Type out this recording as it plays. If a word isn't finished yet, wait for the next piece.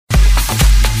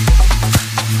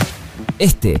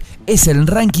Este es el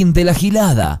ranking de la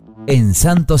Gilada en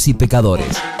Santos y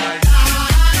Pecadores.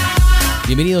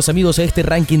 Bienvenidos amigos a este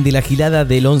ranking de la Gilada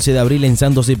del 11 de abril en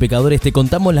Santos y Pecadores. Te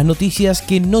contamos las noticias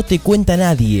que no te cuenta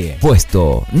nadie.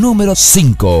 Puesto número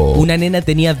 5. Una nena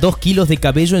tenía 2 kilos de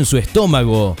cabello en su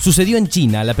estómago. Sucedió en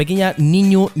China. La pequeña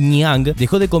Niñu Niang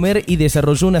dejó de comer y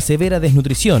desarrolló una severa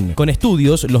desnutrición. Con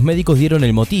estudios, los médicos dieron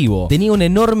el motivo. Tenía una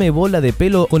enorme bola de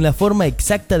pelo con la forma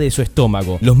exacta de su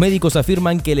estómago. Los médicos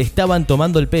afirman que le estaban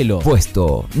tomando el pelo.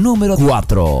 Puesto número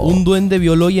 4. Un duende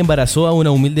violó y embarazó a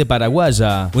una humilde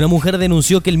paraguaya. Una mujer denunció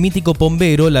que el mítico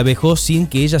bombero la vejó sin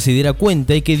que ella se diera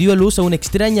cuenta y que dio a luz a una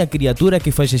extraña criatura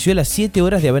que falleció a las 7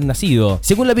 horas de haber nacido.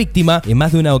 Según la víctima, en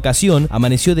más de una ocasión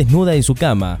amaneció desnuda en su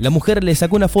cama. La mujer le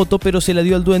sacó una foto pero se la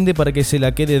dio al duende para que se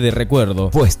la quede de recuerdo.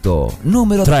 Puesto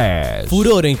número 3.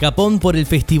 Furor en Japón por el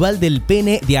Festival del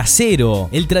Pene de Acero.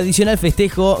 El tradicional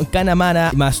festejo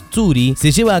Kanamara Matsuri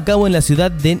se lleva a cabo en la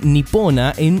ciudad de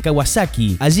Nippona, en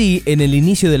Kawasaki. Allí, en el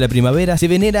inicio de la primavera, se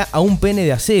venera a un pene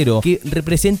de acero que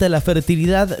representa la fertilidad,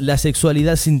 la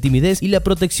sexualidad sin timidez y la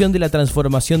protección de la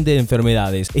transformación de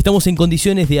enfermedades. Estamos en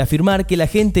condiciones de afirmar que la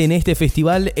gente en este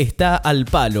festival está al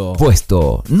palo.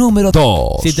 Puesto número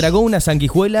 2. Se tragó una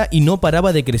sanguijuela y no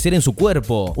paraba de crecer en su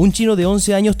cuerpo. Un chino de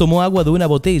 11 años tomó agua de una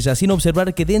botella sin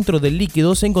observar que dentro del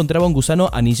líquido se encontraba un gusano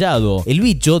anillado. El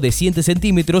bicho, de 7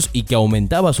 centímetros y que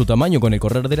aumentaba su tamaño con el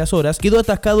correr de las horas, quedó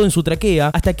atascado en su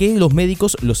tráquea hasta que los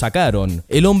médicos lo sacaron.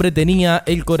 El hombre tenía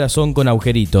el corazón con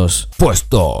agujeritos.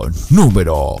 Puesto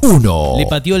número 1. Le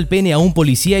pateó el pene a un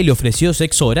policía y le ofreció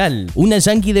sexo oral. Una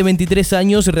yankee de 23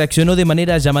 años reaccionó de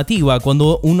manera llamativa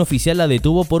cuando un oficial la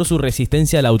detuvo por su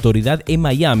resistencia a la autoridad en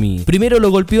Miami. Primero lo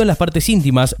golpeó en las partes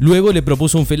íntimas, luego le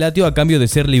propuso un felatio a cambio de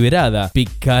ser liberada.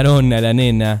 Picarón a la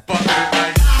nena.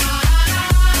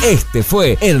 Este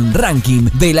fue el ranking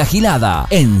de la Gilada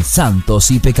en Santos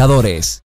y Pecadores.